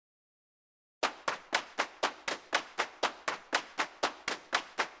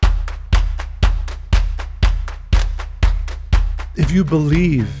If you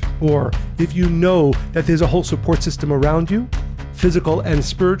believe, or if you know that there's a whole support system around you, physical and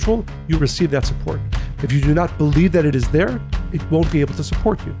spiritual, you receive that support. If you do not believe that it is there, it won't be able to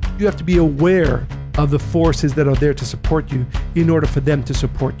support you. You have to be aware of the forces that are there to support you in order for them to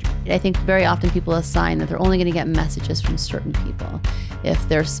support you. I think very often people assign that they're only going to get messages from certain people. If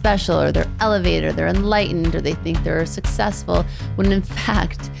they're special or they're elevated or they're enlightened or they think they're successful, when in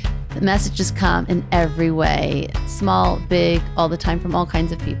fact, the messages come in every way, small, big, all the time from all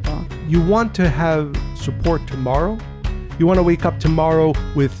kinds of people. You want to have support tomorrow. You want to wake up tomorrow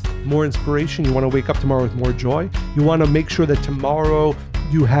with more inspiration. You want to wake up tomorrow with more joy. You want to make sure that tomorrow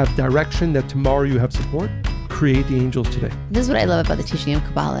you have direction, that tomorrow you have support. Create the angels today. This is what I love about the teaching of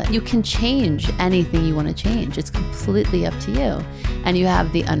Kabbalah. You can change anything you want to change. It's completely up to you. And you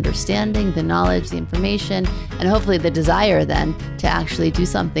have the understanding, the knowledge, the information, and hopefully the desire then to actually do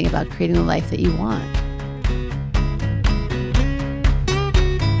something about creating the life that you want.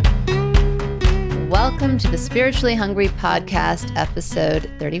 Welcome to the Spiritually Hungry Podcast,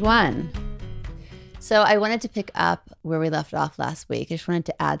 episode 31. So I wanted to pick up where we left off last week. I just wanted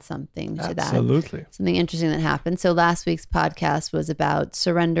to add something to that. Absolutely. Something interesting that happened. So last week's podcast was about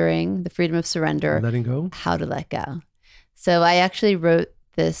surrendering, the freedom of surrender. Letting go. How to let go. So I actually wrote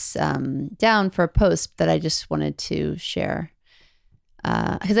this down for a post that I just wanted to share.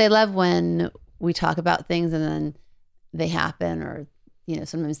 Because I love when we talk about things and then they happen, or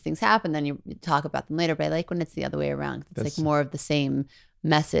sometimes things happen, then you talk about them later. But I like when it's the other way around. It's like more of the same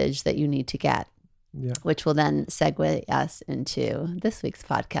message that you need to get. Yeah. Which will then segue us into this week's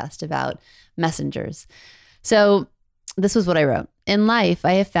podcast about messengers. So this was what I wrote. In life,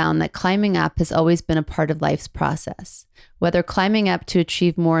 I have found that climbing up has always been a part of life's process, whether climbing up to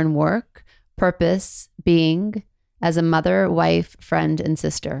achieve more in work, purpose, being, as a mother, wife, friend, and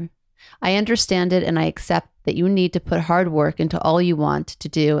sister. I understand it and I accept that you need to put hard work into all you want to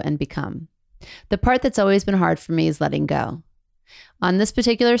do and become. The part that's always been hard for me is letting go. On this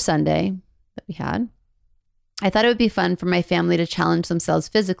particular Sunday that we had, I thought it would be fun for my family to challenge themselves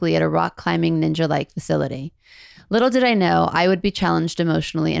physically at a rock climbing ninja-like facility. Little did I know I would be challenged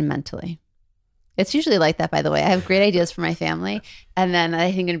emotionally and mentally. It's usually like that, by the way. I have great ideas for my family, and then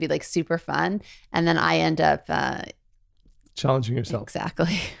I think it'd be like super fun, and then I end up challenging yourself.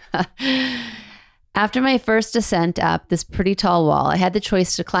 Exactly. After my first descent up this pretty tall wall, I had the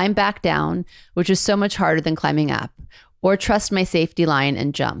choice to climb back down, which was so much harder than climbing up, or trust my safety line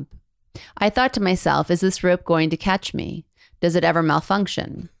and jump. I thought to myself, is this rope going to catch me? Does it ever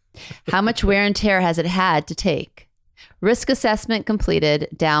malfunction? How much wear and tear has it had to take? Risk assessment completed,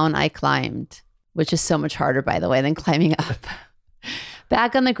 down I climbed, which is so much harder, by the way, than climbing up.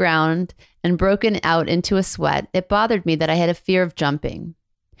 Back on the ground and broken out into a sweat, it bothered me that I had a fear of jumping.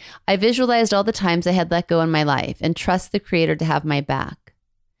 I visualized all the times I had let go in my life and trust the Creator to have my back.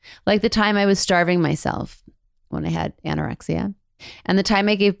 Like the time I was starving myself when I had anorexia, and the time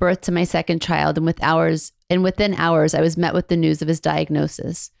I gave birth to my second child, and within hours I was met with the news of his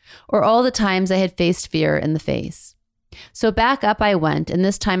diagnosis, or all the times I had faced fear in the face. So back up I went, and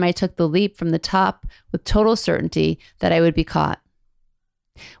this time I took the leap from the top with total certainty that I would be caught.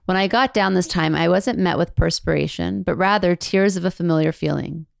 When I got down this time, I wasn't met with perspiration, but rather tears of a familiar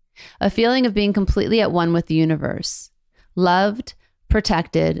feeling. A feeling of being completely at one with the universe. Loved,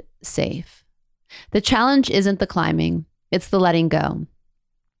 protected, safe. The challenge isn't the climbing, it's the letting go.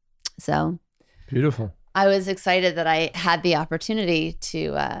 So beautiful. I was excited that I had the opportunity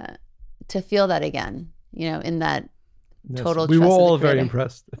to feel that again, in that total trust. We were all very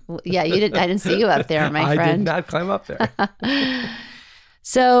impressed. Yeah, you did. I didn't see you up there, my friend. I did not climb up there.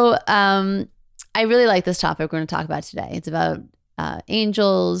 So I really like this topic we're going to talk about today. It's about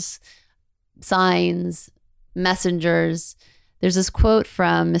angels, signs, messengers. There's this quote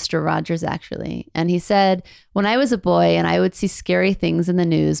from Mr. Rogers, actually, and he said, when I was a boy and I would see scary things in the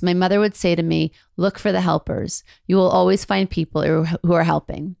news, my mother would say to me, look for the helpers. You will always find people who are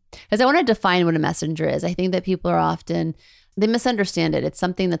helping. Because I want to define what a messenger is. I think that people are often, they misunderstand it. It's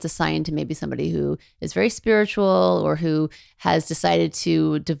something that's assigned to maybe somebody who is very spiritual or who has decided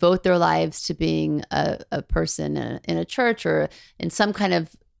to devote their lives to being a person in a church or in some kind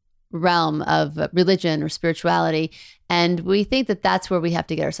of realm of religion or spirituality. And we think that that's where we have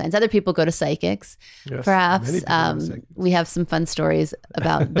to get our signs. Other people go to psychics, yes, perhaps. We have some fun stories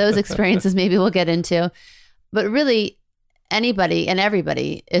about those experiences maybe we'll get into. But really, anybody and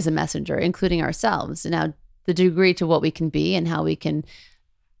everybody is a messenger, including ourselves. Now, the degree to what we can be and how we can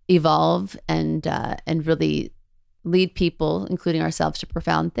evolve and really lead people, including ourselves, to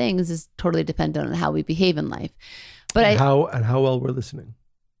profound things is totally dependent on how we behave in life. But how well we're listening.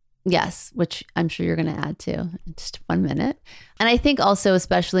 Yes, which I'm sure you're going to add to in just 1 minute. And I think also,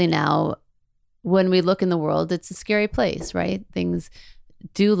 especially now, when we look in the world, it's a scary place, right? Things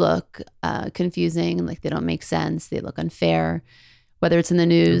do look confusing, like they don't make sense. They look unfair, whether it's in the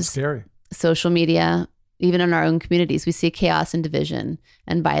news, scary. Social media, even in our own communities, we see chaos and division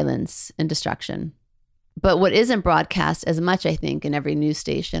and violence and destruction. But what isn't broadcast as much, I think, in every news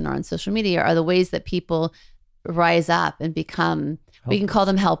station or on social media are the ways that people rise up and become, we can call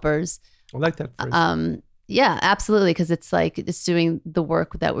them helpers. I like that phrase. Yeah, absolutely. Because it's like, it's doing the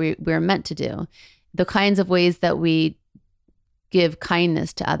work that we're meant to do. The kinds of ways that we give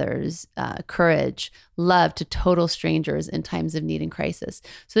kindness to others, courage, love to total strangers in times of need and crisis.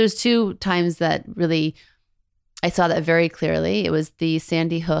 So there's 2 times that really, I saw that very clearly. It was the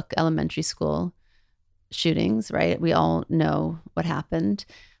Sandy Hook Elementary School shootings, right? We all know what happened.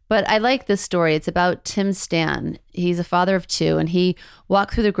 But I like this story. It's about Tim Stan. He's a father of 2, and he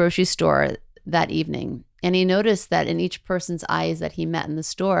walked through the grocery store that evening. And he noticed that in each person's eyes that he met in the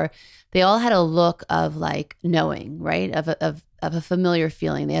store, they all had a look of like knowing, right? Of a familiar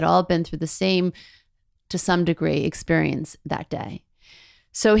feeling. They had all been through the same, to some degree, experience that day.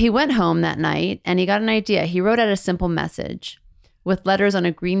 So he went home that night and he got an idea. He wrote out a simple message with letters on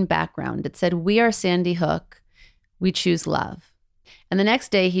a green background. It said, "We are Sandy Hook. We choose love." And the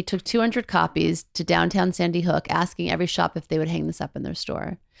next day he took 200 copies to downtown Sandy Hook, asking every shop if they would hang this up in their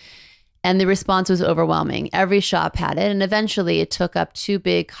store. And the response was overwhelming. Every shop had it. And eventually it took up 2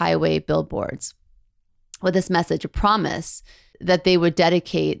 big highway billboards with this message, a promise that they would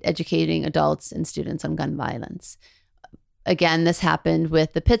dedicate educating adults and students on gun violence. Again, this happened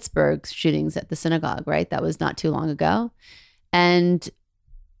with the Pittsburgh shootings at the synagogue, right? That was not too long ago. And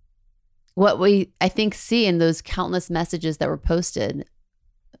what we, I think, see in those countless messages that were posted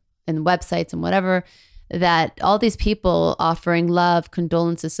in websites and whatever, that all these people offering love,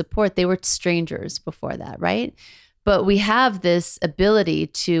 condolences, support, they were strangers before that, right? But we have this ability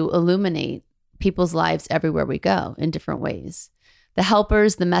to illuminate people's lives everywhere we go in different ways. The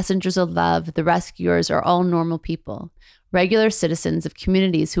helpers, the messengers of love, the rescuers are all normal people, regular citizens of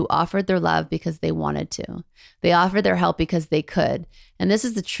communities who offered their love because they wanted to. They offered their help because they could. And this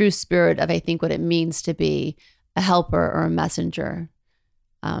is the true spirit of, I think, what it means to be a helper or a messenger.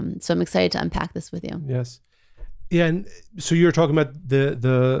 So I'm excited to unpack this with you. Yes. Yeah. And so you're talking about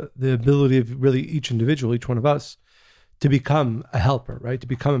the ability of really each individual, each one of us, to become a helper, right? To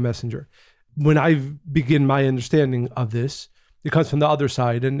become a messenger. When I begin my understanding of this, it comes from the other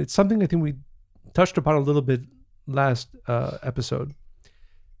side. And it's something I think we touched upon a little bit last episode.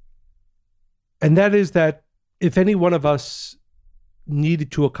 And that is that if any one of us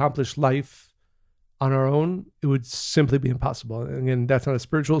needed to accomplish life on our own, it would simply be impossible. And again, that's not a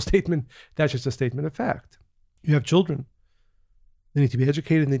spiritual statement. That's just a statement of fact. You have children. They need to be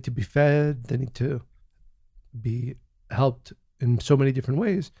educated. They need to be fed. They need to be helped in so many different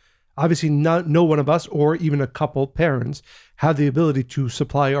ways. Obviously, no one of us, or even a couple parents, have the ability to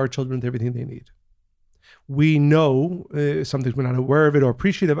supply our children with everything they need. We know, sometimes we're not aware of it or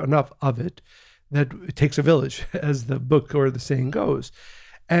appreciative enough of it, that it takes a village, as the book or the saying goes.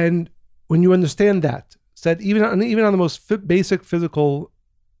 And when you understand that even on the most basic physical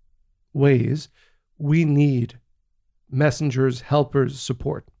ways, we need messengers, helpers,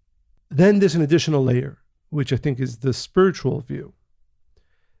 support. Then there's an additional layer, which I think is the spiritual view.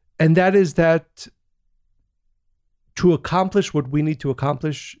 And that is that to accomplish what we need to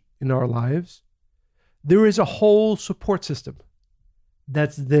accomplish in our lives, there is a whole support system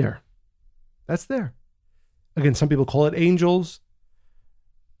that's there. That's there. Again, some people call it angels.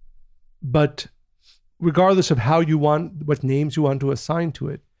 But regardless of what names you want to assign to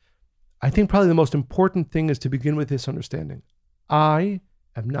it, I think probably the most important thing is to begin with this understanding. I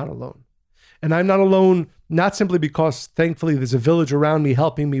am not alone. And I'm not alone, not simply because thankfully there's a village around me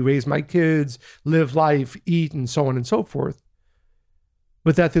helping me raise my kids, live life, eat, and so on and so forth,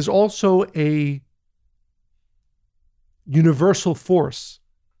 but that there's also a universal force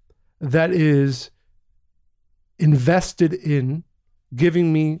that is invested in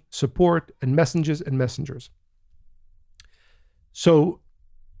giving me support and messengers. So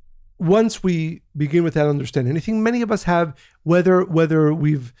once we begin with that understanding, I think many of us have, whether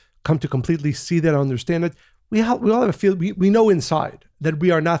we've come to completely see that, understand it, we all have a feel, we know inside that we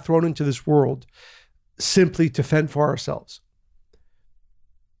are not thrown into this world simply to fend for ourselves.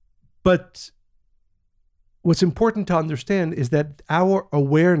 But what's important to understand is that our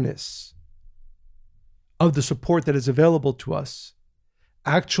awareness of the support that is available to us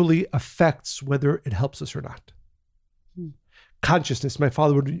actually affects whether it helps us or not. Consciousness, my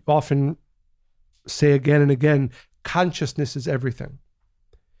father would often say again and again, consciousness is everything.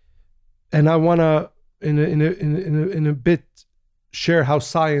 And I want to, in a bit, share how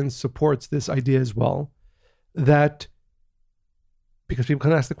science supports this idea as well. That, because people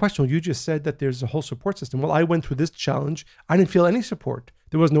can ask the question, well, you just said that there's a whole support system. Well, I went through this challenge. I didn't feel any support.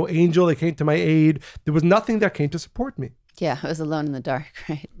 There was no angel that came to my aid. There was nothing that came to support me. Yeah, I was alone in the dark,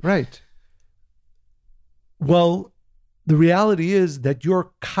 right? Right. Well, the reality is that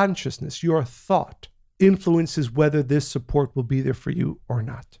your consciousness, your thought, influences whether this support will be there for you or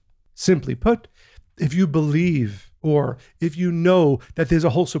not. Simply put, if you believe or if you know that there's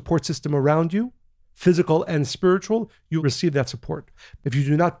a whole support system around you, physical and spiritual, you receive that support. If you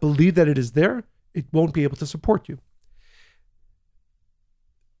do not believe that it is there, it won't be able to support you.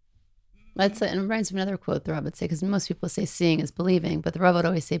 It reminds me of another quote the Rav would say, because most people say seeing is believing, but the Rav would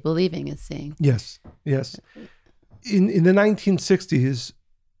always say believing is seeing. Yes, yes. In the 1960s,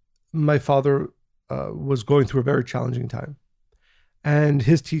 my father was going through a very challenging time. And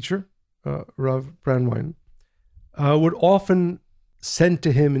his teacher, Rav Brandwein, would often send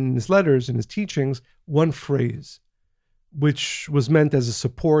to him in his letters, in his teachings, one phrase, which was meant as a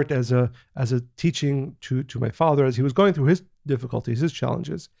support, as a teaching to my father as he was going through his difficulties, his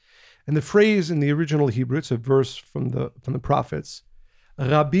challenges. And the phrase in the original Hebrew, it's a verse from the prophets,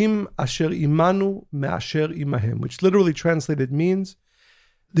 Rabim asher imanu me'asher imahem, which literally translated means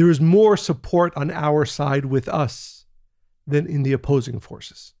there is more support on our side with us than in the opposing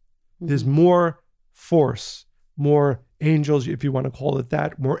forces. Mm-hmm. There's more force, more angels, if you want to call it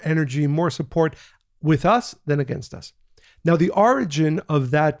that, more energy, more support with us than against us. Now, the origin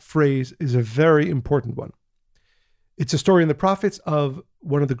of that phrase is a very important one. It's a story in the prophets of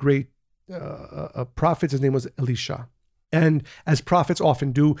one of the great prophets. His name was Elisha. And as prophets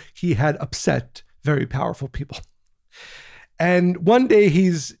often do, he had upset very powerful people. And one day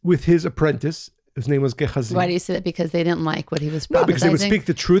he's with his apprentice. His name was Gehazi. Why do you say that? Because they didn't like what he was prophesying? No, because they would speak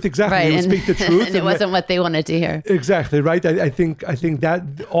the truth. Exactly. Right. They would speak the truth. And it wasn't what they wanted to hear. Exactly, right? I think that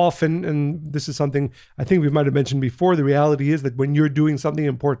often, and this is something I think we might have mentioned before, the reality is that when you're doing something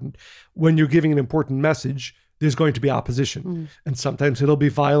important, when you're giving an important message, there's going to be opposition. Mm. And sometimes it'll be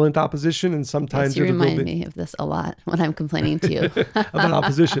violent opposition, and sometimes you remind me of this a lot when I'm complaining to you. About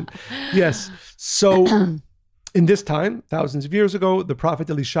opposition. Yes. So in this time, thousands of years ago, the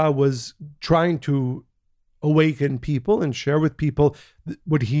prophet Elisha was trying to awaken people and share with people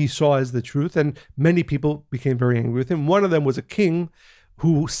what he saw as the truth. And many people became very angry with him. One of them was a king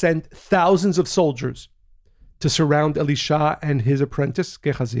who sent thousands of soldiers to surround Elisha and his apprentice,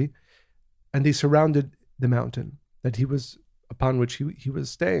 Gehazi. And they surrounded the mountain that he was upon which he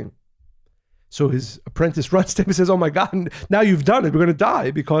was staying. So his apprentice runs to him and says, "Oh my God, now you've done it. We're going to die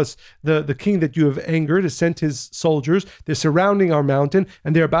because the king that you have angered has sent his soldiers. They're surrounding our mountain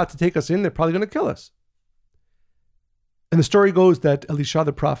and they're about to take us in. They're probably going to kill us." And the story goes that Elisha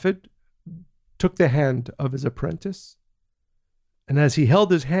the prophet took the hand of his apprentice. And as he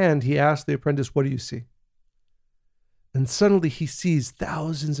held his hand, he asked the apprentice, "What do you see?" And suddenly he sees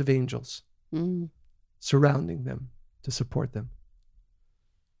thousands of angels surrounding them to support them.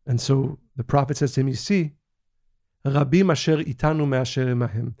 And so the prophet says to him, "You see, Rabim asher itanu me'asher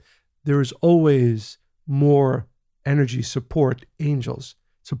imahem." There is always more energy, support, angels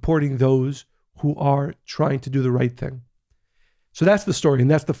supporting those who are trying to do the right thing. So that's the story,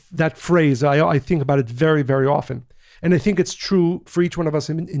 and that's that phrase. I think about it very, very often, and I think it's true for each one of us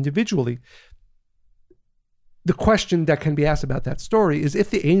individually. The question that can be asked about that story is,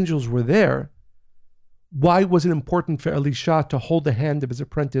 if the angels were there, why was it important for Elisha to hold the hand of his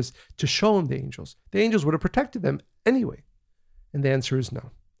apprentice to show him the angels? The angels would have protected them anyway. And the answer is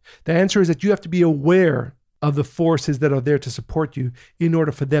no. The answer is that you have to be aware of the forces that are there to support you in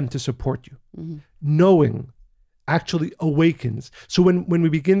order for them to support you. Mm-hmm. Knowing actually awakens. So when we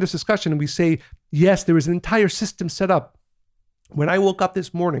begin this discussion and we say, yes, there is an entire system set up. When I woke up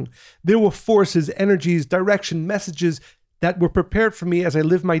this morning, there were forces, energies, direction, messages that were prepared for me as I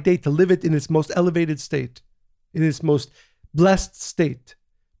live my day to live it in its most elevated state, in its most blessed state.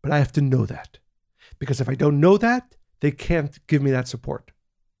 But I have to know that. Because if I don't know that, they can't give me that support.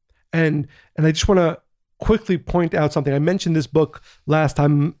 And I just want to quickly point out something. I mentioned this book last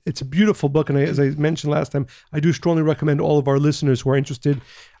time. It's a beautiful book. And as I mentioned last time, I do strongly recommend all of our listeners who are interested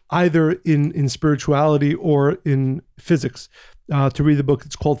either in spirituality or in physics to read the book.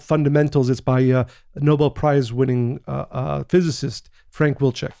 It's called Fundamentals. It's by a Nobel Prize winning physicist, Frank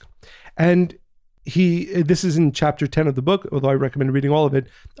Wilczek. And this is in chapter 10 of the book, although I recommend reading all of it.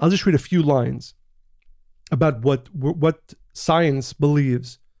 I'll just read a few lines about what science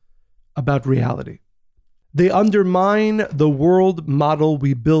believes about reality. They undermine the world model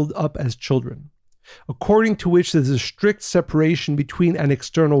we build up as children. according to which there's a strict separation between an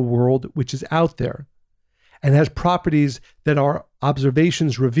external world, which is out there, and has properties that our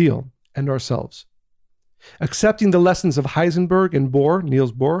observations reveal, and ourselves. Accepting the lessons of Heisenberg and Bohr,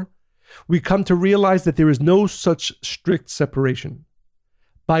 Niels Bohr, we come to realize that there is no such strict separation.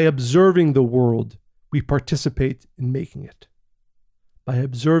 By observing the world, we participate in making it. By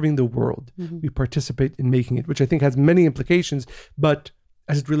observing the world, we participate in making it, which I think has many implications, but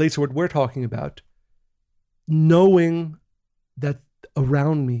as it relates to what we're talking about, knowing that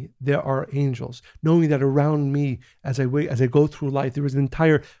around me there are angels, knowing that around me as I go through life, there is an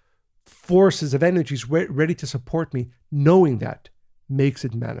entire forces of energies ready to support me, knowing that makes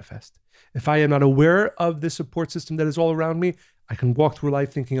it manifest. If I am not aware of the support system that is all around me, I can walk through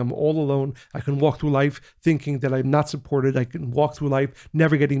life thinking I'm all alone. I can walk through life thinking that I'm not supported. I can walk through life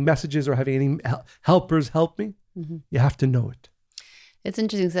never getting messages or having any helpers help me. You have to know it. It's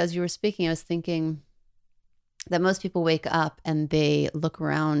interesting because as you were speaking, I was thinking that most people wake up and they look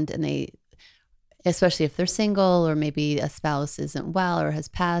around and they, especially if they're single or maybe a spouse isn't well or has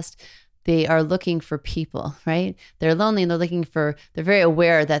passed, they are looking for people, right? They're lonely and they're very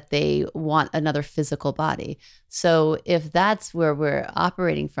aware that they want another physical body. So if that's where we're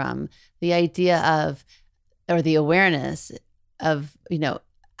operating from, the idea of, or the awareness of,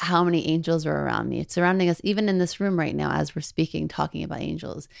 how many angels are around me. It's surrounding us, even in this room right now, as we're speaking, talking about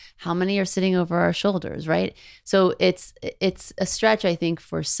angels. How many are sitting over our shoulders, right? So it's a stretch, I think,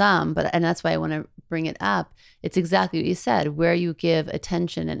 for some, and that's why I want to bring it up. It's exactly what you said. Where you give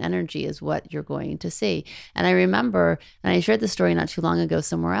attention and energy is what you're going to see. And I remember, and I shared this story not too long ago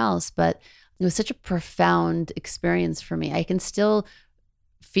somewhere else, but it was such a profound experience for me. I can still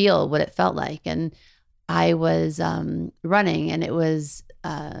feel what it felt like. And I was running, and it was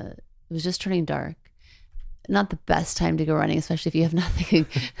just turning dark. Not the best time to go running, especially if you have nothing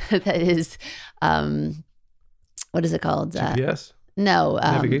that is, what is it called? GPS? No.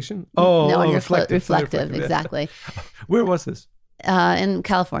 Navigation? No, reflective. Exactly. Where was this? In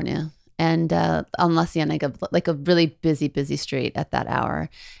California, and on La Cienega, like a really busy street at that hour.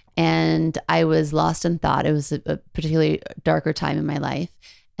 And I was lost in thought. It was a particularly darker time in my life.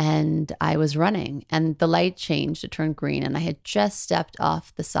 And I was running, and the light changed. It turned green, and I had just stepped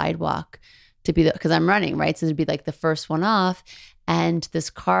off the sidewalk because I'm running, right? So it'd be like the first one off, and this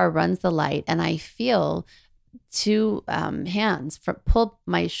car runs the light, and I feel two hands pull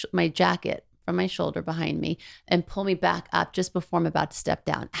my jacket from my shoulder behind me and pull me back up just before I'm about to step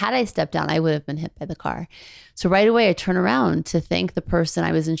down. Had I stepped down, I would have been hit by the car. So right away, I turn around to thank the person.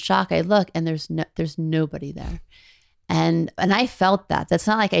 I was in shock. I look, and there's nobody there. And I felt that. That's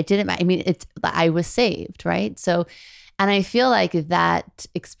not like I didn't. I mean, I was saved, right? So, and I feel like that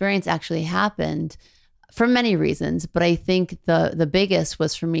experience actually happened for many reasons, but I think the biggest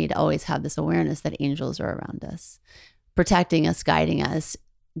was for me to always have this awareness that angels are around us, protecting us, guiding us,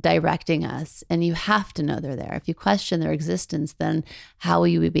 directing us. And you have to know they're there. If you question their existence, then how will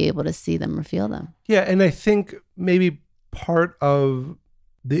you be able to see them or feel them? Yeah, and I think maybe part of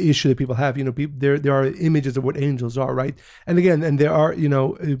the issue that people have, there are images of what angels are, right? And again, there are, in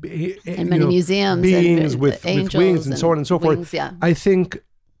many museums, beings with wings and so on and so forth. Yeah. I think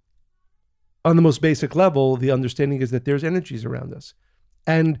on the most basic level, the understanding is that there's energies around us.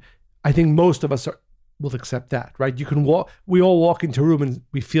 And I think most of us will accept that, right? We all walk into a room and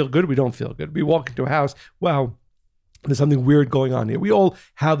we feel good, we don't feel good. We walk into a house, wow, there's something weird going on here. We all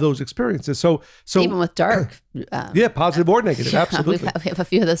have those experiences. So even with dark, positive or negative, absolutely. We have a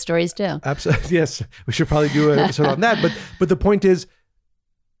few of those stories too. Absolutely, yes. We should probably do an episode on that. But the point is,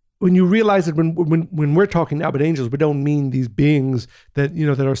 when you realize that when we're talking now about angels, we don't mean these beings that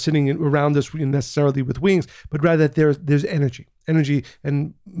that are sitting around us necessarily with wings, but rather that there's energy,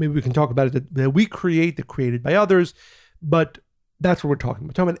 and maybe we can talk about it that we create, that created by others, but that's what we're talking about.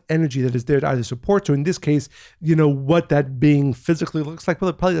 We're talking about energy that is there to either support. So in this case, what that being physically looks like. Well,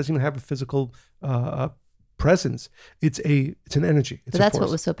 it probably doesn't even have a physical presence. It's an energy. But that's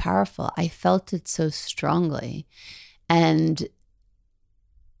what was so powerful. I felt it so strongly, and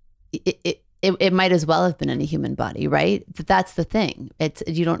it might as well have been in a human body, right? That's the thing.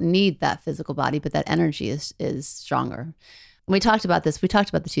 You don't need that physical body, but that energy is stronger. And we talked about this. We talked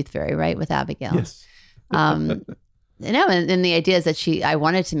about the tooth fairy, right, with Abigail. Yes. And the idea is that I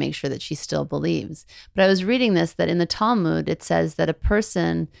wanted to make sure that she still believes. But I was reading this, that in the Talmud, it says that a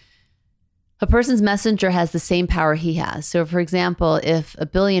person's messenger has the same power he has. So for example, if a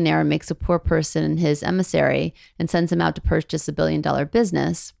billionaire makes a poor person his emissary and sends him out to purchase $1 billion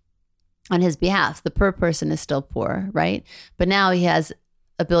business on his behalf, the poor person is still poor, right? But now he has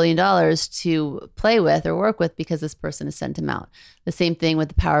 $1 billion to play with or work with because this person has sent him out. The same thing with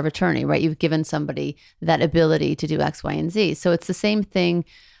the power of attorney, right? You've given somebody that ability to do X, Y, and Z. So it's the same thing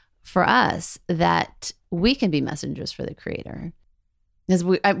for us, that we can be messengers for the Creator. Because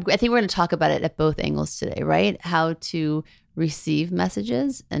I think we're going to talk about it at both angles today, right? How to receive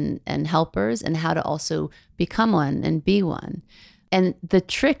messages and helpers, and how to also become one and be one. And the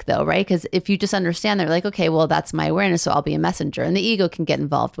trick though, right? Because if you just understand, they're like, okay, well, that's my awareness, so I'll be a messenger. And the ego can get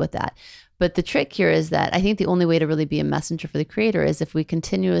involved with that. But the trick here is that I think the only way to really be a messenger for the Creator is if we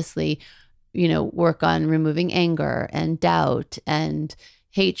continuously, work on removing anger and doubt and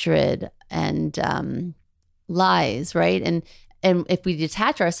hatred and lies, right? And if we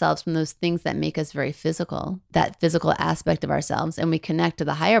detach ourselves from those things that make us very physical, that physical aspect of ourselves, and we connect to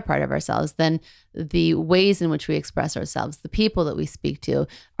the higher part of ourselves, then the ways in which we express ourselves, the people that we speak to,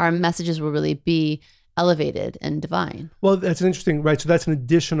 our messages will really be elevated and divine. Well, that's an interesting, right? So that's an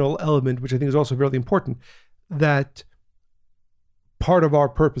additional element, which I think is also really important, that part of our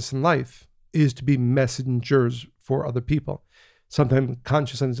purpose in life is to be messengers for other people. Sometimes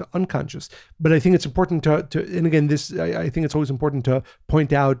conscious and unconscious. But I think it's important to and again, I think it's always important to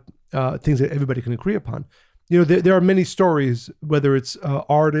point out things that everybody can agree upon. There are many stories, whether it's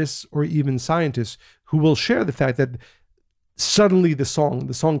artists or even scientists, who will share the fact that suddenly the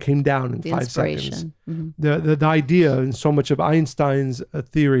song came down in 5 seconds. Mm-hmm. The idea in so much of Einstein's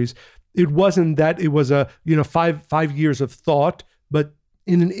theories, it wasn't that it was a 5 years of thought, but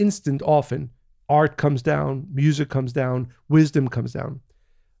in an instant, often art comes down, music comes down, wisdom comes down.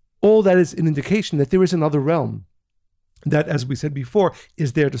 All that is an indication that there is another realm that, as we said before,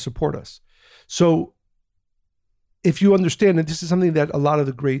 is there to support us. So if you understand, and this is something that a lot of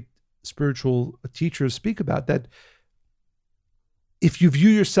the great spiritual teachers speak about, that if you view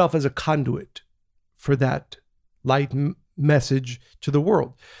yourself as a conduit for that light message to the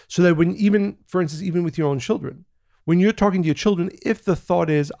world, so that when for instance, even with your own children, when you're talking to your children, if the thought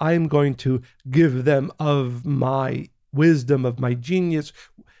is, I am going to give them of my wisdom, of my genius,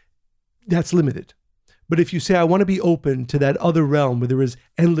 that's limited. But if you say, I want to be open to that other realm where there is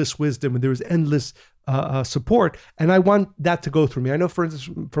endless wisdom, where there is endless support, and I want that to go through me. I know, for instance,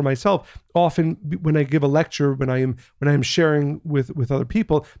 for myself, often when I give a lecture, when I am sharing with other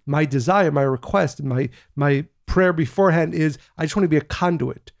people, my desire, my request, and my prayer beforehand is, I just want to be a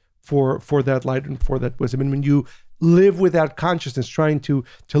conduit for that light and for that wisdom. And when you live without consciousness, trying to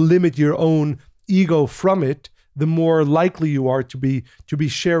limit your own ego from it, the more likely you are to be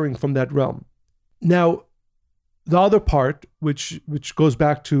sharing from that realm. Now, the other part, which goes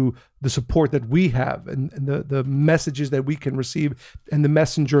back to the support that we have and the messages that we can receive and the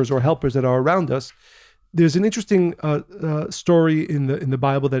messengers or helpers that are around us, there's an interesting story in the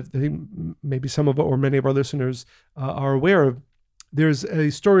Bible that I think maybe some of or many of our listeners are aware of. There's a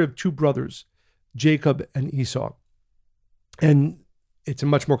story of two brothers, Jacob and Esau. And it's a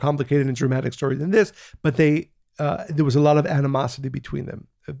much more complicated and dramatic story than this, but there was a lot of animosity between them.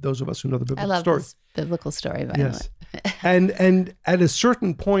 Those of us who know the biblical story. I love this biblical story, by the way. And at a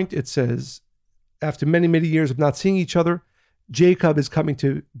certain point, it says, after many, many years of not seeing each other, Jacob is coming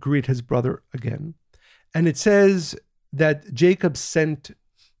to greet his brother again. And it says that Jacob sent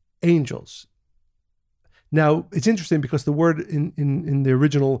angels. Now, it's interesting because the word in the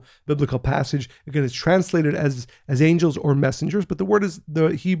original biblical passage, again, is translated as angels or messengers, but the word is the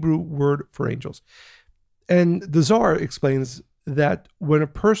Hebrew word for angels. And the Zohar explains that when a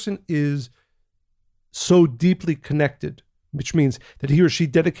person is so deeply connected, which means that he or she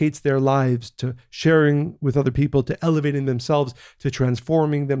dedicates their lives to sharing with other people, to elevating themselves, to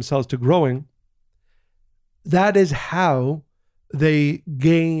transforming themselves, to growing, that is how they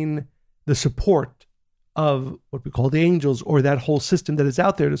gain the support of what we call the angels, or that whole system that is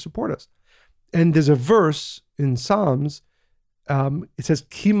out there to support us. And there's a verse in Psalms, it says,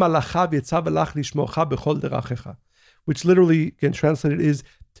 Ki malacha v'yetzav elach lishmocha b'chol derachecha, which literally, again, translated is,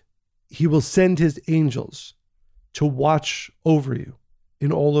 he will send his angels to watch over you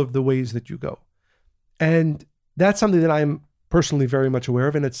in all of the ways that you go. And that's something that I'm personally very much aware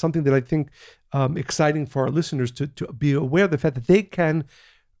of, and it's something that I think exciting for our listeners to be aware of the fact that they can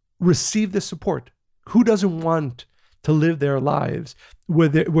receive this support. Who doesn't want to live their lives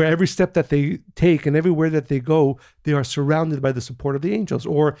where every step that they take and everywhere that they go, they are surrounded by the support of the angels,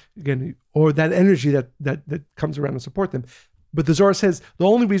 or that energy that comes around and support them? But the Zohar says the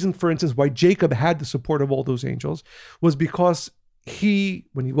only reason, for instance, why Jacob had the support of all those angels was because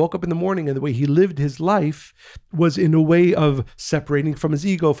when he woke up in the morning and the way he lived his life was in a way of separating from his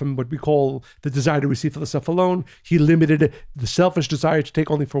ego, from what we call the desire to receive for the self alone. He limited the selfish desire to take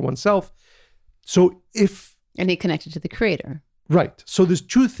only for oneself. And he connected to the Creator. Right. So there's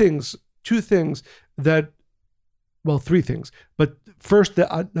two things that, well, three things. But first,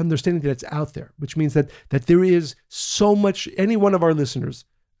 the understanding that it's out there, which means that there is so much, any one of our listeners,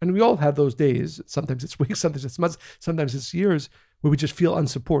 and we all have those days, sometimes it's weeks, sometimes it's months, sometimes it's years, where we just feel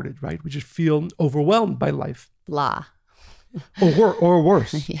unsupported, right? We just feel overwhelmed by life. Blah. Or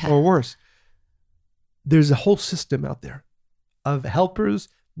worse, Yeah. or worse. There's a whole system out there of helpers,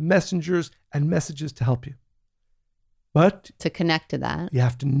 messengers, and messages to help you. But To connect to that. you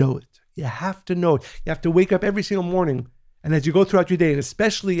have to know it. You have to know it. You have to wake up every single morning. And as you go throughout your day, and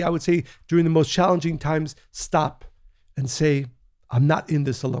especially I would say during the most challenging times, stop and say, I'm not in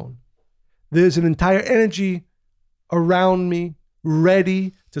this alone. There's an entire energy around me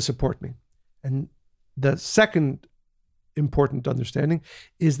ready to support me. And the second important understanding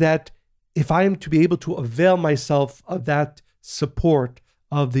is that if I am to be able to avail myself of that support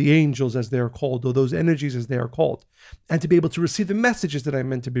of the angels, as they are called, or those energies as they are called, and to be able to receive the messages that I'm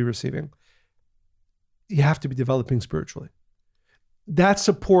meant to be receiving, you have to be developing spiritually. That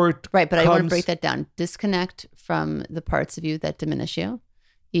support, Right, but I want to break that down. Disconnect from the parts of you that diminish you,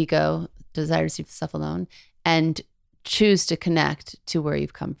 ego, desire to see stuff alone, and choose to connect to where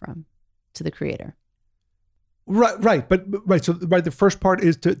you've come from, to the Creator. Right. So the first part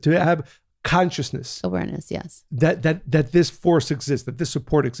is to have consciousness, Awareness, yes. that this force exists, that this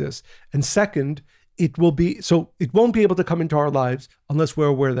support exists. And second, it won't be able to come into our lives unless we're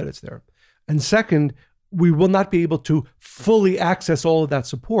aware that it's there. And second, we will not be able to fully access all of that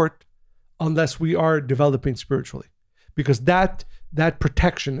support unless we are developing spiritually, because that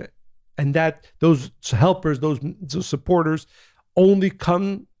protection and those helpers, those supporters only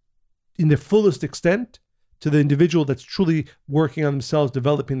come in the fullest extent to the individual that's truly working on themselves,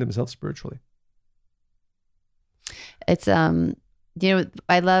 developing themselves spiritually. It's,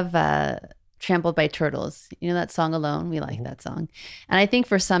 I love Trampled by Turtles. You know that song Alone? We like that song. And I think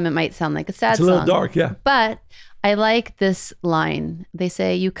for some, it might sound like a sad song. It's a little dark, yeah. But I like this line. They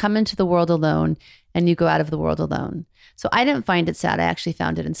say, you come into the world alone and you go out of the world alone. So I didn't find it sad. I actually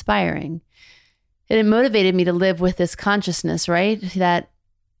found it inspiring. It motivated me to live with this consciousness, right? That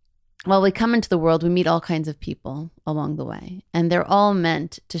while we come into the world, we meet all kinds of people along the way. And they're all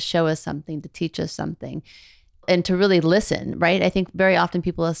meant to show us something, to teach us something, and to really listen, right? I think very often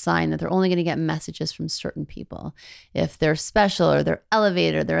people assign that they're only going to get messages from certain people. If they're special or they're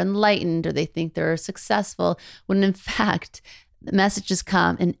elevated or they're enlightened or they think they're successful, when in fact, the messages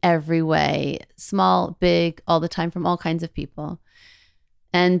come in every way, small, big, all the time, from all kinds of people.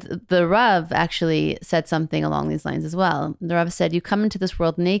 And the Rav actually said something along these lines as well. The Rav said, you come into this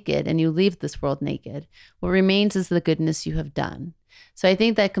world naked and you leave this world naked. What remains is the goodness you have done. So I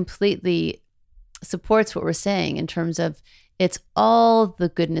think that completely supports what we're saying in terms of it's all the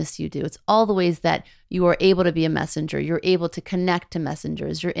goodness you do. It's all the ways that you are able to be a messenger. You're able to connect to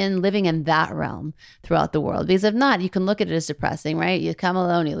messengers. You're living in that realm throughout the world. Because if not, you can look at it as depressing, right? You come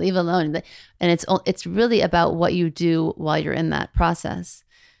alone, you leave alone. And it's really about what you do while you're in that process.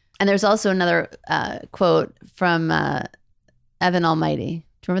 And there's also another quote from Evan Almighty.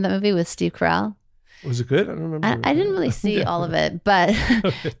 Do you remember that movie with Steve Carell? Was it good? I don't remember. I didn't really see all of it, but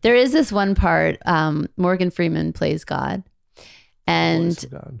there is this one part. Morgan Freeman plays God, and Voice of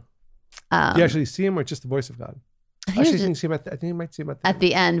God. Do you actually see him, or just the voice of God? I think you might see him at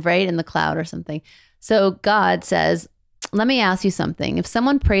the end, right in the cloud or something. So God says, "Let me ask you something. If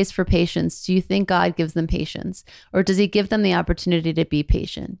someone prays for patience, do you think God gives them patience, or does He give them the opportunity to be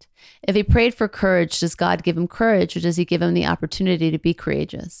patient? If he prayed for courage, does God give him courage, or does He give him the opportunity to be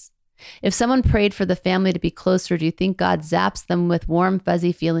courageous? If someone prayed for the family to be closer, do you think God zaps them with warm,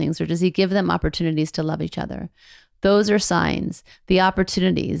 fuzzy feelings, or does He give them opportunities to love each other? Those are signs, the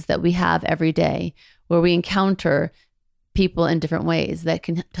opportunities that we have every day where we encounter people in different ways that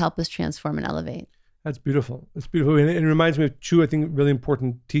can help us transform and elevate." That's beautiful. It's beautiful. And it reminds me of two, I think, really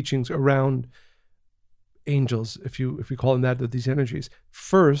important teachings around angels, if we call them that, these energies.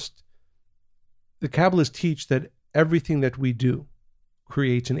 First, the Kabbalists teach that everything that we do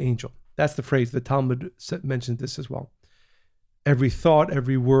creates an angel. That's the phrase. The Talmud mentions this as well. Every thought,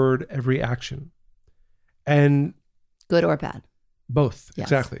 every word, every action. And good or bad. Both, yes.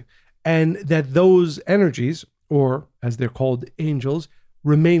 Exactly. And that those energies, or as they're called, angels,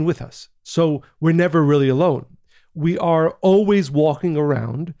 remain with us. So we're never really alone. We are always walking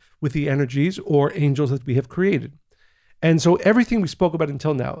around with the energies or angels that we have created. And so everything we spoke about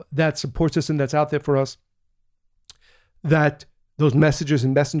until now, that support system that's out there for us, that those messages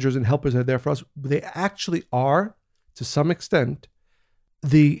and messengers and helpers are there for us, they actually are, to some extent,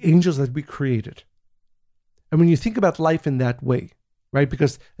 the angels that we created. And when you think about life in that way, right?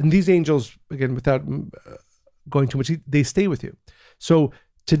 And these angels, again, without going too much, they stay with you. So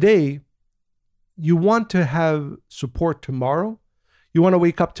today, you want to have support tomorrow. You want to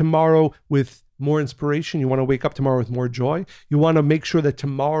wake up tomorrow with more inspiration. You want to wake up tomorrow with more joy. You want to make sure that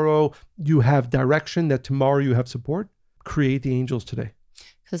tomorrow you have direction, that tomorrow you have support. Create the angels today.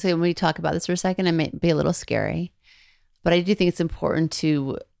 So when we talk about this for a second, it may be a little scary, but I do think it's important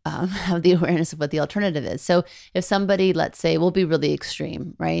to have the awareness of what the alternative is. So if somebody, let's say, we'll be really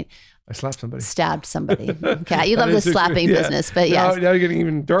extreme, right? I slapped somebody. Stabbed somebody. Okay, you love the slapping business, but yes. Now you're getting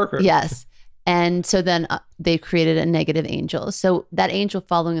even darker. Yes. And so then they created a negative angel. So that angel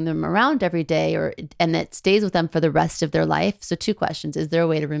following them around every day, and that stays with them for the rest of their life. So 2 questions. Is there a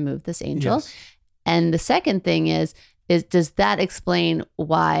way to remove this angel? Yes. And the second thing is does that explain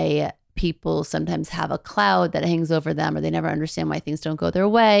why people sometimes have a cloud that hangs over them, or they never understand why things don't go their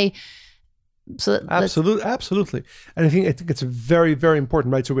way? So absolutely. And I think it's very, very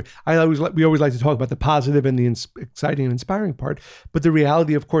important, right? So we always like to talk about the positive and the exciting and inspiring part, but the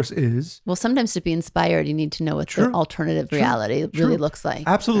reality, of course, is sometimes to be inspired, you need to know what the alternative reality really looks like.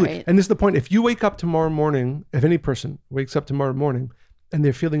 Absolutely. Right? And this is the point. If you wake up tomorrow morning, if any person wakes up tomorrow morning and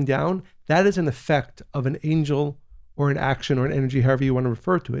they're feeling down, that is an effect of an angel or an action or an energy, however you want to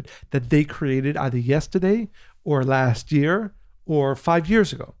refer to it, that they created either yesterday or last year or 5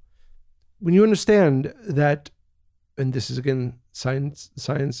 years ago. When you understand that, and this is again, science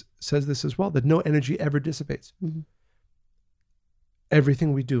says this as well, that no energy ever dissipates. Mm-hmm.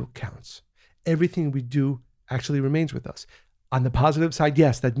 Everything we do counts. Everything we do actually remains with us. On the positive side,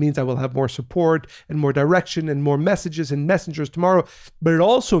 yes, that means I will have more support and more direction and more messages and messengers tomorrow. But it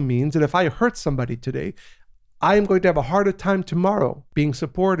also means that if I hurt somebody today, I am going to have a harder time tomorrow being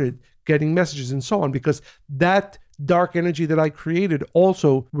supported, getting messages and so on, because that dark energy that I created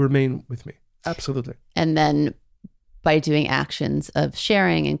also remain with me. Absolutely. And then by doing actions of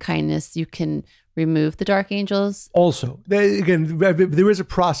sharing and kindness, you can remove the dark angels. Also, again, there is a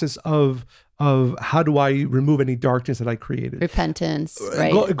process of how do I remove any darkness that I created? Repentance,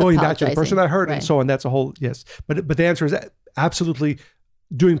 right? Going back to the person I hurt and so on. That's a whole, yes. But the answer is absolutely,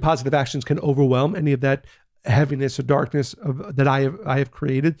 doing positive actions can overwhelm any of that heaviness or darkness that I have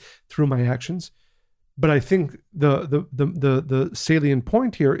created through my actions. But I think the salient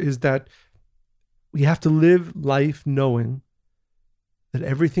point here is that we have to live life knowing that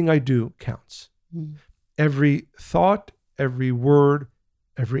everything I do counts. Mm. Every thought, every word,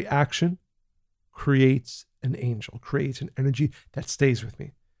 every action creates an angel, creates an energy that stays with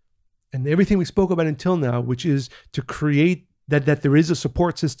me. And everything we spoke about until now, which is to create that there is a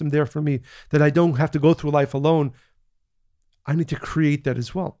support system there for me, that I don't have to go through life alone, I need to create that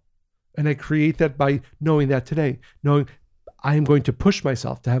as well. And I create that by knowing that today, knowing I am going to push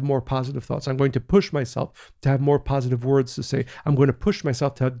myself to have more positive thoughts. I'm going to push myself to have more positive words to say. I'm going to push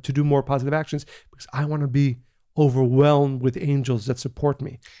myself to do more positive actions because I want to be overwhelmed with angels that support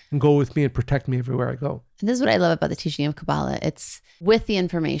me and go with me and protect me everywhere I go. And this is what I love about the teaching of Kabbalah. It's with the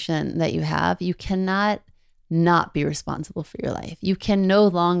information that you have, you cannot not be responsible for your life. You can no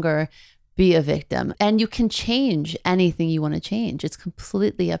longer be a victim, and you can change anything you want to change. It's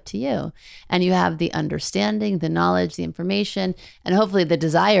completely up to you. And you have the understanding, the knowledge, the information, and hopefully the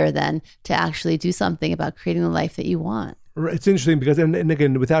desire then to actually do something about creating the life that you want. It's interesting because, and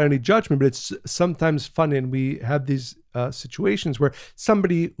again, without any judgment, but it's sometimes fun, and we have these situations where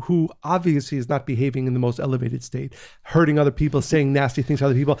somebody who obviously is not behaving in the most elevated state, hurting other people, saying nasty things to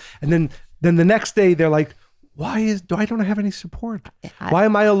other people, and then the next day they're like, I don't have any support? Why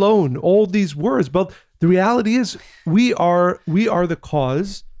am I alone? All these words. But the reality is we are the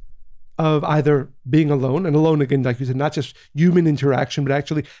cause of either being alone, and alone again, like you said, not just human interaction, but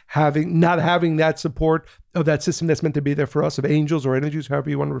actually not having that support of that system that's meant to be there for us, of angels or energies, however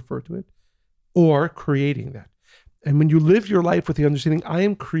you want to refer to it, or creating that. And when you live your life with the understanding, I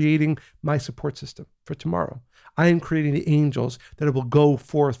am creating my support system for tomorrow. I am creating the angels that will go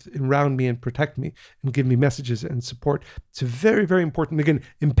forth around me and protect me and give me messages and support. It's very, very important. Again,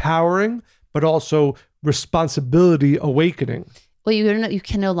 empowering, but also responsibility awakening. Well, you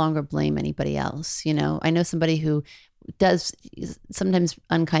can no longer blame anybody else. You know, I know somebody who does sometimes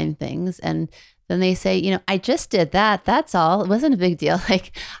unkind things, and then they say, you know, I just did that. That's all. It wasn't a big deal.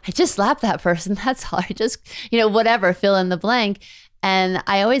 Like, I just slapped that person. That's all. I just, whatever, fill in the blank. And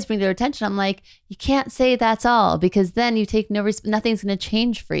I always bring to their attention, I'm like, you can't say that's all, because then you take nothing's going to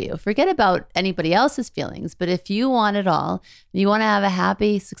change for you. Forget about anybody else's feelings. But if you want it all, you want to have a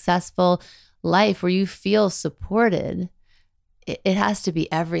happy, successful life where you feel supported, it has to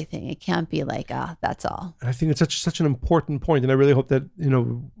be everything. It can't be like, that's all. I think it's such an important point. And I really hope that,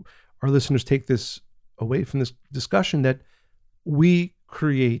 our listeners take this away from this discussion, that we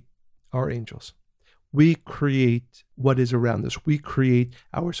create our angels. we create what is around us. We create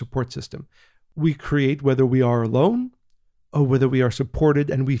our support system. We create whether we are alone or whether we are supported,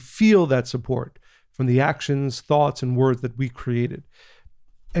 and we feel that support from the actions, thoughts, and words that we created.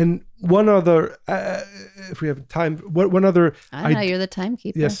 And one other, if we have time, one other... I don't know, you're the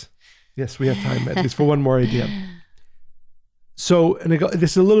timekeeper. Yes, we have time, at least for one more idea. So, and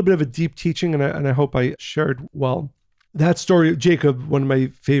this is a little bit of a deep teaching, and I hope I shared well. That story of Jacob, one of my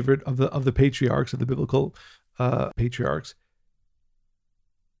favorite of the patriarchs, of the biblical patriarchs,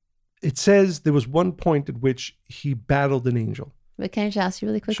 it says there was one point at which he battled an angel. But can I just ask you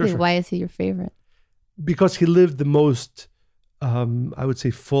really quickly, Sure. why is he your favorite? Because he lived the most, I would say,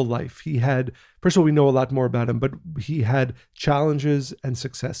 full life. He had, first of all, we know a lot more about him, but he had challenges and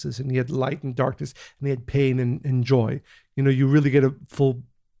successes, and he had light and darkness, and he had pain and joy. You know, you really get a full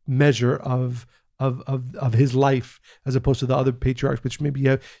measure of his life as opposed to the other patriarchs, which maybe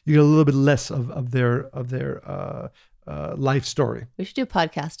you get a little bit less of their life story. We should do a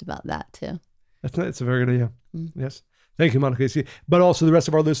podcast about that too. That's a very good idea. Yes. Thank you, Monica. But also the rest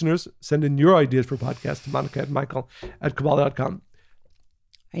of our listeners, send in your ideas for podcasts to Monica and Michael at Kabbalah.com.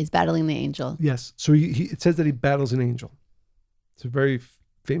 He's battling the angel. Yes. So it says that he battles an angel. It's a very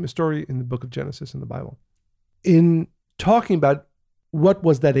famous story in the book of Genesis in the Bible. In talking about what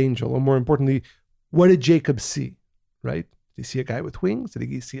was that angel, or more importantly, what did Jacob see, right? Did he see a guy with wings? Did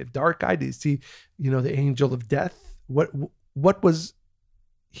he see a dark guy? Did he see, the angel of death? What was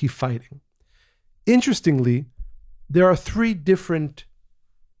he fighting? Interestingly, there are 3 different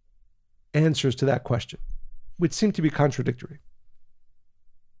answers to that question, which seem to be contradictory.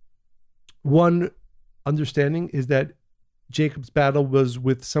 One understanding is that Jacob's battle was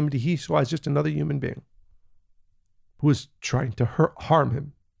with somebody he saw as just another human being who was trying to harm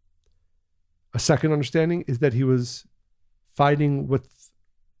him. A second understanding is that he was fighting with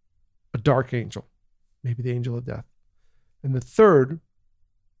a dark angel, maybe the angel of death. And the third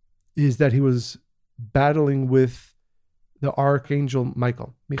is that he was battling with the archangel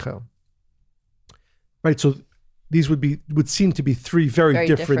Michael. Right, so these would seem to be 3 very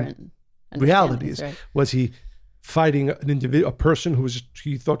different realities. Right. Was he fighting a person who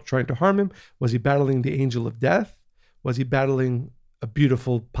he thought trying to harm him? Was he battling the angel of death? Was he battling a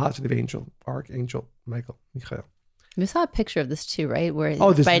beautiful, positive angel, archangel Michael? We saw a picture of this too, right? Where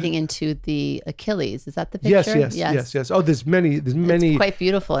he's fighting into the Achilles. Is that the picture? Yes. Oh, there's many. It's quite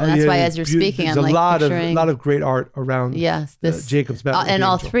beautiful, and that's why as you're speaking, I'm like picturing a lot of great art around. Yes, this Jacob's battle, and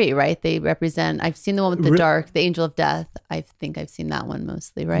all 3, right? They represent. I've seen the one with the dark, the angel of death. I think I've seen that one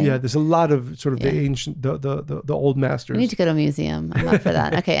mostly, right? Yeah, there's a lot of sort of the ancient, the old masters. We need to go to a museum. I'm up for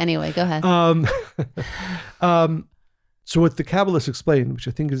that. Okay, anyway, go ahead. So what the Kabbalists explain, which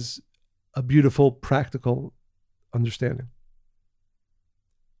I think is a beautiful, practical understanding.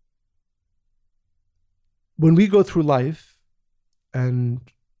 When we go through life and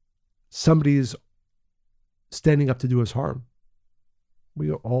somebody's standing up to do us harm,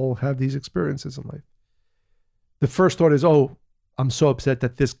 we all have these experiences in life. The first thought is, oh, I'm so upset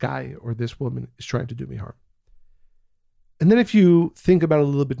that this guy or this woman is trying to do me harm. And then if you think about it a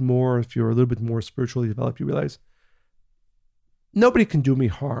little bit more, if you're a little bit more spiritually developed, you realize nobody can do me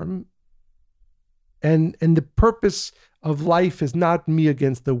harm. And the purpose of life is not me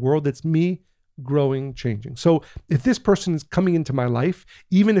against the world. It's me growing, changing. So if this person is coming into my life,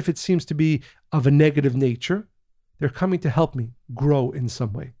 even if it seems to be of a negative nature, they're coming to help me grow in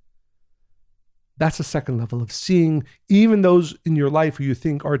some way. That's the second level of seeing even those in your life who you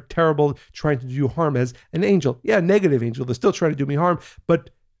think are terrible, trying to do you harm, as an angel. Yeah, negative angel. They're still trying to do me harm,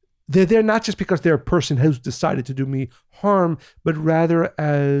 but they're there not just because they're a person who's decided to do me harm, but rather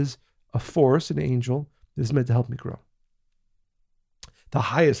as a force, an angel, that is meant to help me grow. The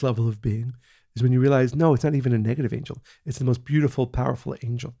highest level of being is when you realize, no, it's not even a negative angel. It's the most beautiful, powerful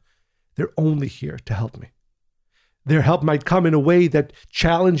angel. They're only here to help me. Their help might come in a way that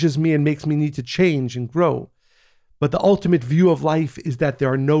challenges me and makes me need to change and grow. But the ultimate view of life is that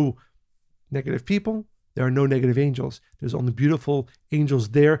there are no negative people. There are no negative angels. There's only beautiful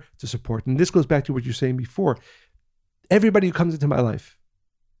angels there to support. And this goes back to what you were saying before. Everybody who comes into my life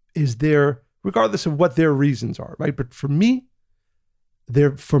is there, regardless of what their reasons are, right? But for me,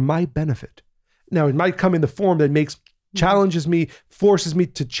 they're for my benefit. Now, it might come in the form that challenges me, forces me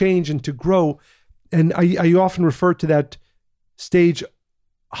to change and to grow. And I often refer to that stage,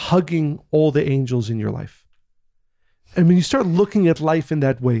 hugging all the angels in your life. And when you start looking at life in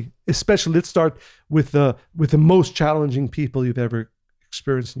that way, especially, let's start with the most challenging people you've ever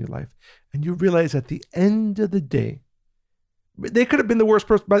experienced in your life. And you realize at the end of the day, they could have been the worst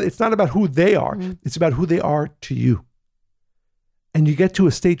person, but it's not about who they are. It's about who they are to you. And you get to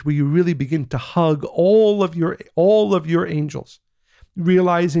a state where you really begin to hug all of your angels,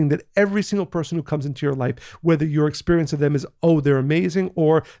 realizing that every single person who comes into your life, whether your experience of them is, oh, they're amazing,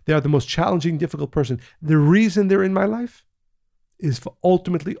 or they are the most challenging, difficult person, the reason they're in my life is for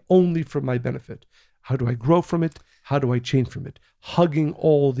ultimately only for my benefit. How do I grow from it? How do I change from it? Hugging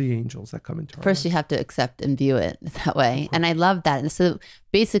all the angels that come into our First, lives. you have to accept and view it that way. And I love that. And so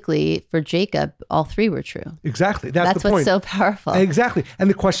basically for Jacob, all three were true. Exactly. That's the what's point. so powerful. Exactly.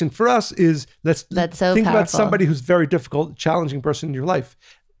 And the question for us is, That's so think about powerful. somebody who's very difficult, challenging person in your life.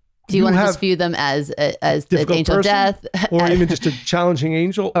 Do you want to have just view them as an difficult angel of person, death? or even just a challenging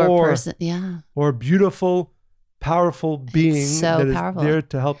angel, or a or person. Yeah. or a beautiful, powerful being so that is powerful. there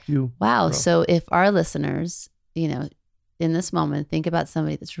to help you Wow. grow. So if our listeners, in this moment, think about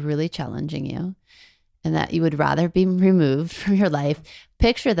somebody that's really challenging you and that you would rather be removed from your life,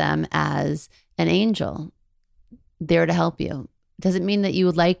 picture them as an angel there to help you. Doesn't mean that you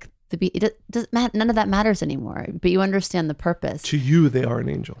would like it doesn't matter. None of that matters anymore, but you understand the purpose. To you, they are an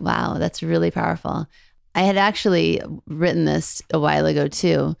angel. Wow. That's really powerful. I had actually written this a while ago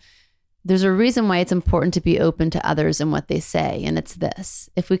too. There's a reason why it's important to be open to others and what they say. And it's this: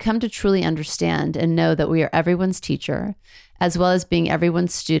 if we come to truly understand and know that we are everyone's teacher, as well as being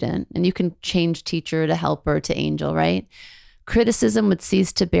everyone's student, and you can change teacher to helper to angel, right? Criticism would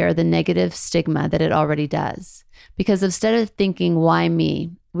cease to bear the negative stigma that it already does. Because instead of thinking, why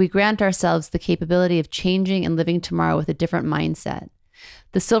me, we grant ourselves the capability of changing and living tomorrow with a different mindset.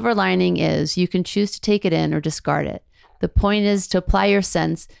 The silver lining is you can choose to take it in or discard it. The point is to apply your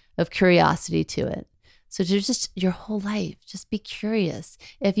sense of curiosity to it. So to just your whole life, just be curious.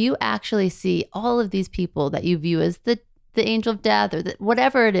 If you actually see all of these people that you view as the angel of death or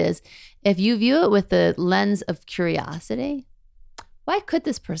whatever it is, if you view it with the lens of curiosity, why could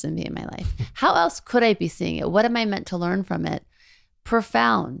this person be in my life? How else could I be seeing it? What am I meant to learn from it?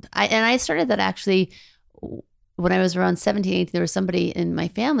 Profound. I started that actually when I was around 17, 18, there was somebody in my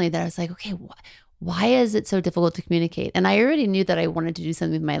family that I was like, okay, why is it so difficult to communicate? And I already knew that I wanted to do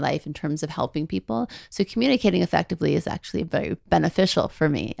something with my life in terms of helping people. So communicating effectively is actually very beneficial for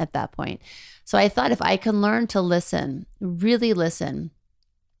me at that point. So I thought if I can learn to listen, really listen,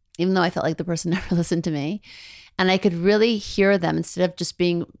 even though I felt like the person never listened to me, and I could really hear them instead of just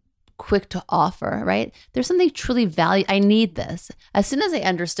being quick to offer, right? There's something truly valuable. I need this. As soon as I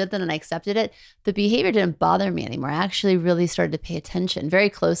understood that and I accepted it, the behavior didn't bother me anymore. I actually really started to pay attention very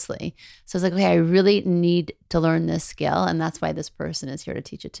closely. So I was like, okay, I really need to learn this skill. And that's why this person is here to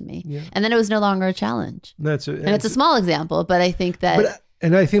teach it to me. Yeah. And then it was no longer a challenge. And it's a small example, but I think that...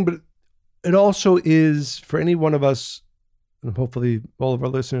 But it also is for any one of us, and hopefully all of our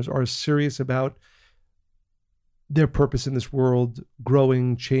listeners are serious about their purpose in this world,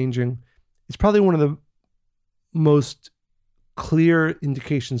 growing, changing. It's probably one of the most clear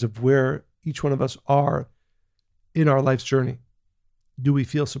indications of where each one of us are in our life's journey. Do we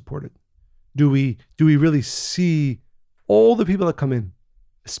feel supported? Do we really see all the people that come in,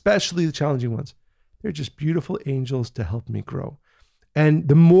 especially the challenging ones? They're just beautiful angels to help me grow. And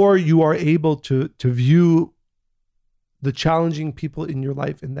the more you are able to view the challenging people in your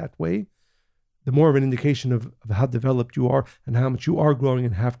life in that way, the more of an indication of how developed you are and how much you are growing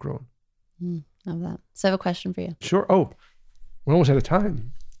and have grown. Love that. So I have a question for you. Sure. Oh, we're almost out of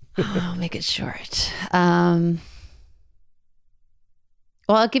time. I'll make it short. Well,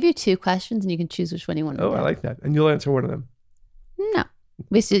 I'll give you two questions and you can choose which one you want to do. I like that. And you'll answer one of them. No.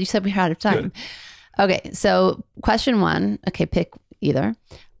 You said we were out of time. Good. Okay. So question one. Okay, pick either.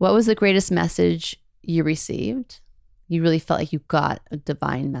 What was the greatest message you received? You really felt like you got a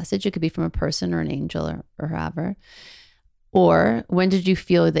divine message. It could be from a person or an angel or whoever. Or when did you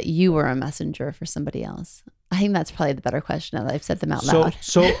feel that you were a messenger for somebody else? I think that's probably the better question now that I've said them out loud.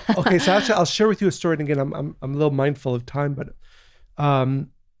 Okay, so actually I'll share with you a story. And again, I'm a little mindful of time, but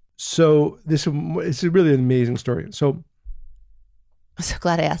so it's a really amazing story. So I'm so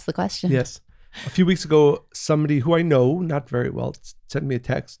glad I asked the question. Yes. A few weeks ago, somebody who I know not very well sent me a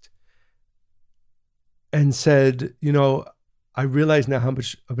text and said, I realize now how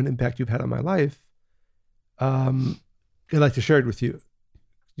much of an impact you've had on my life. I'd like to share it with you,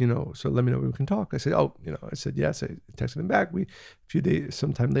 so let me know when we can talk. I said, I said, yes. I texted him back. A few days,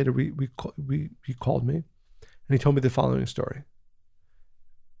 sometime later, he called me and he told me the following story.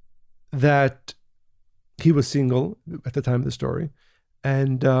 That he was single at the time of the story.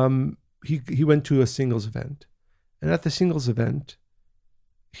 And he went to a singles event. And at the singles event,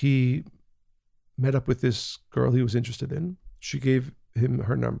 he met up with this girl he was interested in. She gave him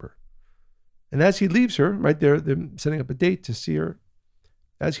her number. And as he leaves her, right there, they're setting up a date to see her.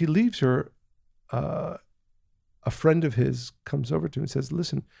 As he leaves her, a friend of his comes over to him and says,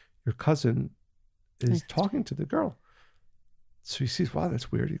 listen, your cousin is talking to the girl. So he sees, wow,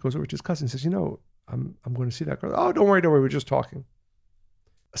 that's weird. He goes over to his cousin and says, I'm going to see that girl. Oh, don't worry, we're just talking.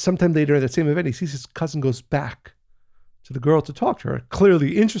 Sometime later at that same event, he sees his cousin goes back to the girl to talk to her,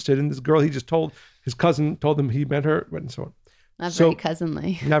 clearly interested in this girl he just told. His cousin told him he met her, and so on. Not very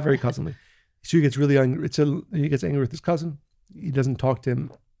cousinly. Not very cousinly. So he gets really angry. He gets angry with his cousin. He doesn't talk to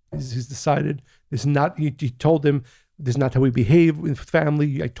him. He's decided this is not. He told him this is not how we behave with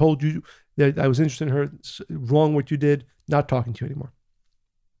family. I told you that I was interested in her. It's wrong what you did. Not talking to you anymore.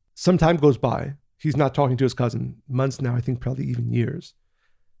 Some time goes by. He's not talking to his cousin. Months now, I think probably even years.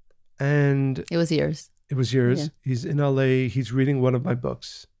 And it was years. It was years. Yeah. He's in LA. He's reading one of my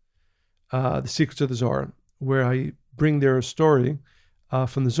books, The Secrets of the Zohar, where I bring their story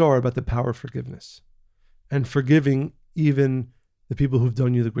from the Zohar about the power of forgiveness and forgiving even the people who've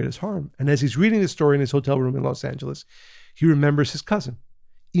done you the greatest harm. And as he's reading the story in his hotel room in Los Angeles, he remembers his cousin.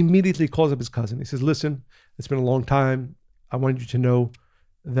 Immediately calls up his cousin. He says, listen, it's been a long time. I wanted you to know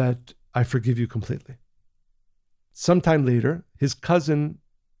that I forgive you completely. Sometime later, his cousin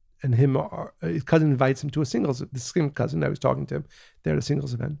and his cousin invites him to a singles, the same cousin I was talking to him, they're at a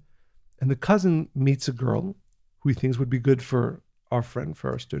singles event. And the cousin meets a girl who he thinks would be good for our friend,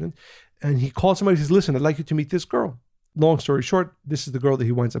 for our student. And he calls somebody and says, listen, I'd like you to meet this girl. Long story short, this is the girl that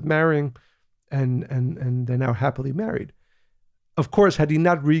he winds up marrying, and they're now happily married. Of course, had he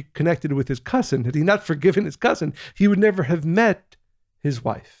not reconnected with his cousin, had he not forgiven his cousin, he would never have met his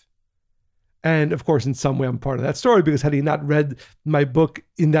wife. And of course, in some way, I'm part of that story, because had he not read my book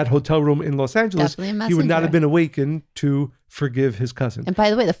in that hotel room in Los Angeles, he would not have been awakened to forgive his cousin. And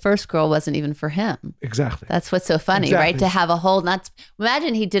by the way, the first girl wasn't even for him. Exactly. That's what's so funny, right? To have a whole,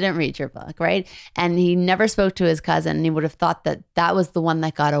 imagine he didn't read your book, right? And he never spoke to his cousin, and he would have thought that that was the one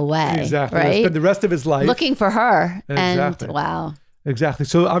that got away. Exactly. Right? He spent the rest of his life looking for her. Exactly. And wow. Exactly.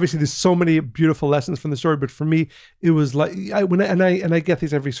 So obviously there's so many beautiful lessons from the story, but for me, it was like, I get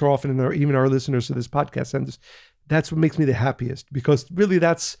these every so often, and even our listeners to this podcast, and that's what makes me the happiest, because really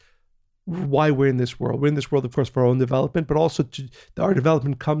that's why we're in this world. We're in this world, of course, for our own development, but also our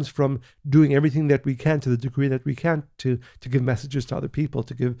development comes from doing everything that we can, to the degree that we can, to give messages to other people,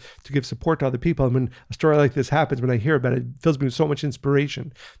 to give support to other people. And when a story like this happens, when I hear about it, it fills me with so much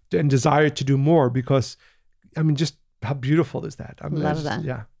inspiration and desire to do more, because just how beautiful is that? Love that.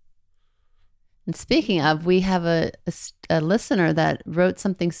 Yeah. And speaking of, we have a listener that wrote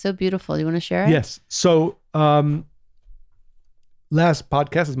something so beautiful. You want to share it? Yes. So last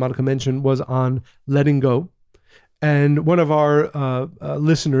podcast, as Monica mentioned, was on letting go. And one of our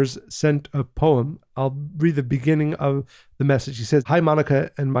listeners sent a poem. I'll read the beginning of the message. He says, "Hi, Monica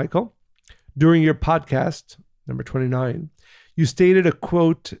and Michael. During your podcast, number 29, you stated a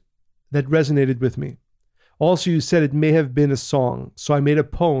quote that resonated with me. Also, you said it may have been a song, so I made a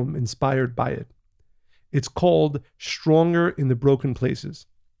poem inspired by it. It's called Stronger in the Broken Places.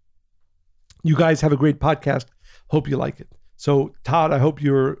 You guys have a great podcast. Hope you like it." So, Todd, I hope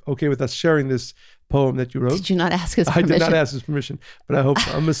you're okay with us sharing this poem that you wrote. Did you not ask his permission? I did not ask his permission, but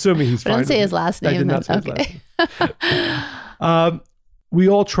I'm assuming he's fine. Don't say his last name. I did not say his last name. We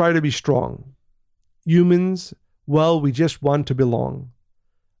all try to be strong. Humans, well, we just want to belong.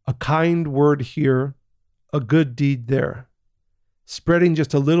 A kind word here, a good deed there. Spreading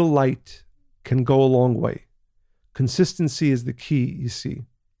just a little light can go a long way. Consistency is the key, you see.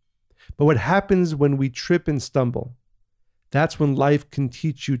 But what happens when we trip and stumble? That's when life can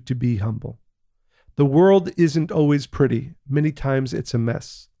teach you to be humble. The world isn't always pretty. Many times it's a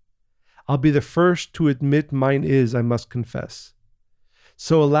mess. I'll be the first to admit mine is, I must confess.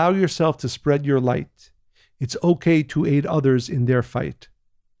 So allow yourself to spread your light. It's okay to aid others in their fight.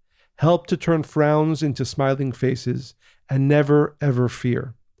 Help to turn frowns into smiling faces, and never, ever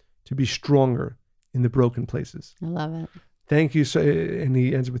fear to be stronger in the broken places. I love it. Thank you. And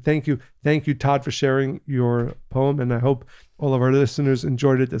he ends with thank you. Thank you, Todd, for sharing your poem. And I hope all of our listeners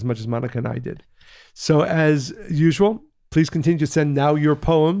enjoyed it as much as Monica and I did. So as usual, please continue to send now your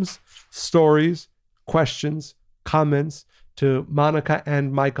poems, stories, questions, comments to Monica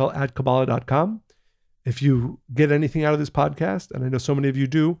and Michael at Kabbalah.com. If you get anything out of this podcast, and I know so many of you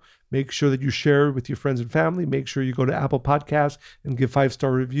do, make sure that you share it with your friends and family. Make sure you go to Apple Podcasts and give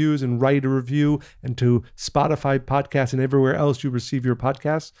 5-star reviews and write a review, and to Spotify podcasts and everywhere else you receive your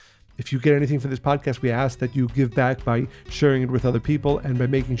podcasts. If you get anything from this podcast, we ask that you give back by sharing it with other people and by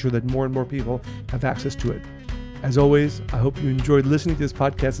making sure that more and more people have access to it. As always, I hope you enjoyed listening to this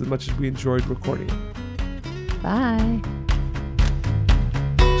podcast as much as we enjoyed recording it. Bye.